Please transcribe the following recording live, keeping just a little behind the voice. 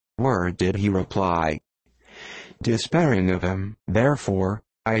word did he reply. Despairing of him, therefore,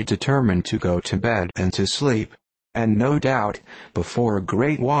 I determined to go to bed and to sleep, and no doubt, before a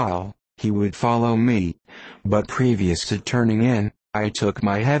great while, he would follow me. But previous to turning in, I took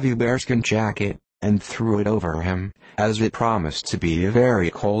my heavy bearskin jacket, and threw it over him, as it promised to be a very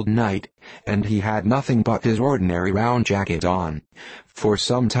cold night, and he had nothing but his ordinary round jacket on. For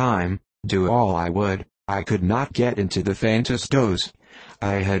some time, do all I would, I could not get into the faintest doze.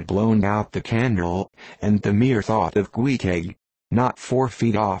 I had blown out the candle, and the mere thought of Queequeg, not 4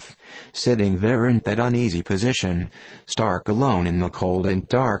 feet off, sitting there in that uneasy position, stark alone in the cold and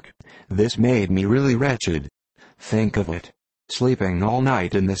dark, this made me really wretched. Think of it, sleeping all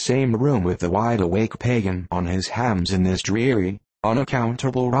night in the same room with the wide-awake pagan on his hams in this dreary,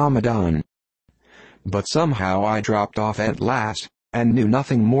 unaccountable Ramadan. But somehow I dropped off at last, and knew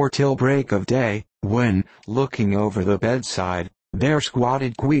nothing more till break of day, when, looking over the bedside, there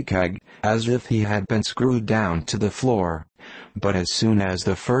squatted Queequeg, as if he had been screwed down to the floor. But as soon as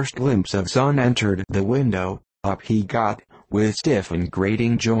the first glimpse of sun entered the window, up he got, with stiff and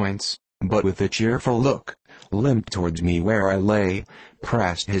grating joints, but with a cheerful look, limped towards me where I lay,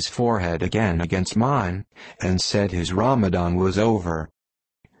 pressed his forehead again against mine, and said his Ramadan was over.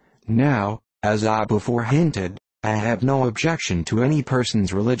 Now, as I before hinted, I have no objection to any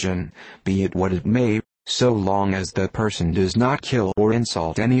person's religion, be it what it may, so long as that person does not kill or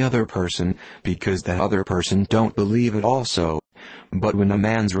insult any other person, because that other person don't believe it also. But when a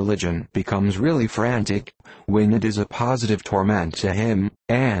man's religion becomes really frantic, when it is a positive torment to him,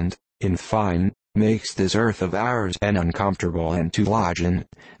 and, in fine, makes this earth of ours an uncomfortable and to lodge in,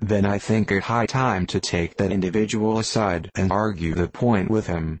 then I think it high time to take that individual aside and argue the point with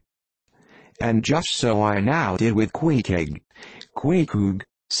him. And just so I now did with Queequeg. "Queequeg,"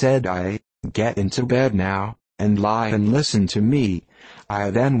 said I, "get into bed now, and lie and listen to me."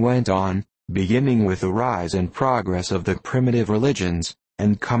 I then went on, beginning with the rise and progress of the primitive religions,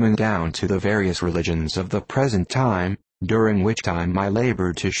 and coming down to the various religions of the present time, during which time I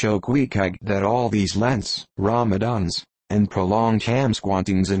labored to show Queequeg that all these Lents, Ramadans, and prolonged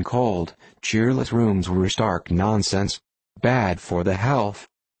ham-squantings in cold, cheerless rooms were stark nonsense, bad for the health,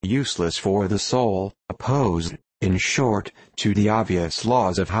 useless for the soul, opposed, in short, to the obvious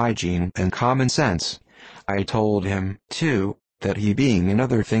laws of hygiene and common sense. I told him, too, that he being in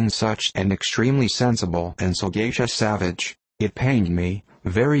other things such an extremely sensible and sagacious savage, it pained me,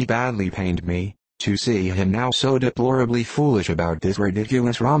 very badly pained me, to see him now so deplorably foolish about this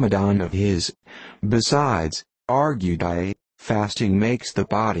ridiculous Ramadan of his. Besides, argued I, fasting makes the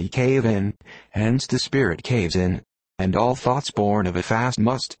body cave in, hence the spirit caves in, and all thoughts born of a fast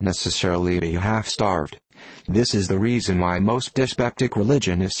must necessarily be half-starved. This is the reason why most dyspeptic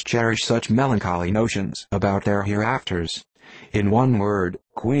religionists cherish such melancholy notions about their hereafters. In one word,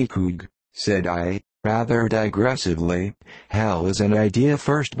 Queequeg, said I, rather digressively, hell is an idea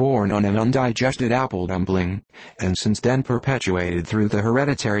first born on an undigested apple dumpling, and since then perpetuated through the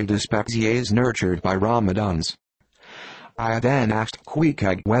hereditary dyspepsias nurtured by Ramadans. I then asked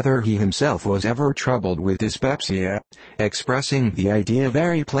Queequeg whether he himself was ever troubled with dyspepsia, expressing the idea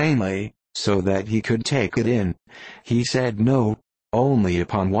very plainly, so that he could take it in. He said no, only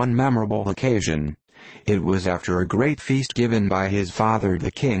upon one memorable occasion. It was after a great feast given by his father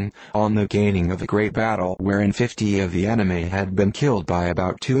the king, on the gaining of a great battle wherein 50 of the enemy had been killed by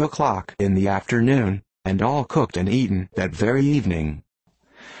about 2 o'clock in the afternoon, and all cooked and eaten that very evening.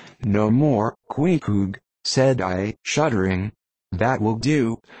 No more, Queequeg, said I, shuddering. That will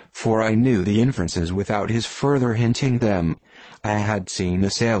do, for I knew the inferences without his further hinting them. I had seen a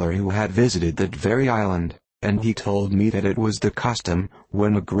sailor who had visited that very island, and he told me that it was the custom,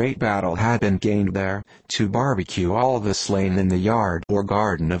 when a great battle had been gained there, to barbecue all the slain in the yard or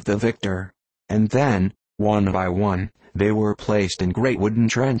garden of the victor, and then, one by one, they were placed in great wooden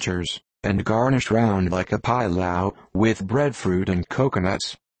trenchers, and garnished round like a pilau, with breadfruit and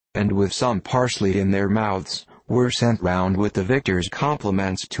coconuts, and with some parsley in their mouths, were sent round with the victor's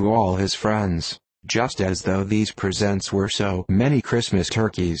compliments to all his friends, just as though these presents were so many Christmas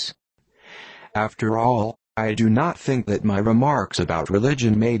turkeys. After all, I do not think that my remarks about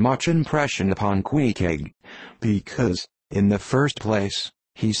religion made much impression upon Queequeg, because, in the first place,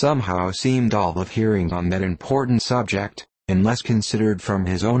 he somehow seemed dull of hearing on that important subject, unless considered from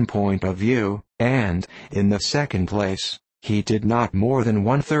his own point of view, and, in the second place, He did not more than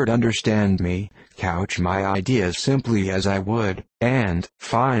one-third understand me, couch my ideas simply as I would, and,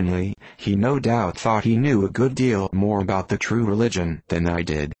 finally, he no doubt thought he knew a good deal more about the true religion than I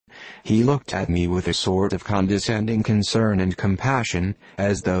did. He looked at me with a sort of condescending concern and compassion,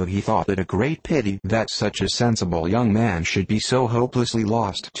 as though he thought it a great pity that such a sensible young man should be so hopelessly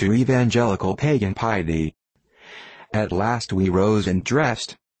lost to evangelical pagan piety. At last we rose and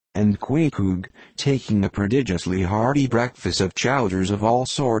dressed, and Queequeg, taking a prodigiously hearty breakfast of chowders of all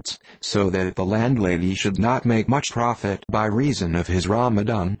sorts, so that the landlady should not make much profit by reason of his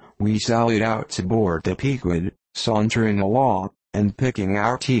Ramadan, we sallied out to board the Queequeg, sauntering along, and picking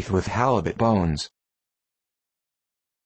our teeth with halibut bones.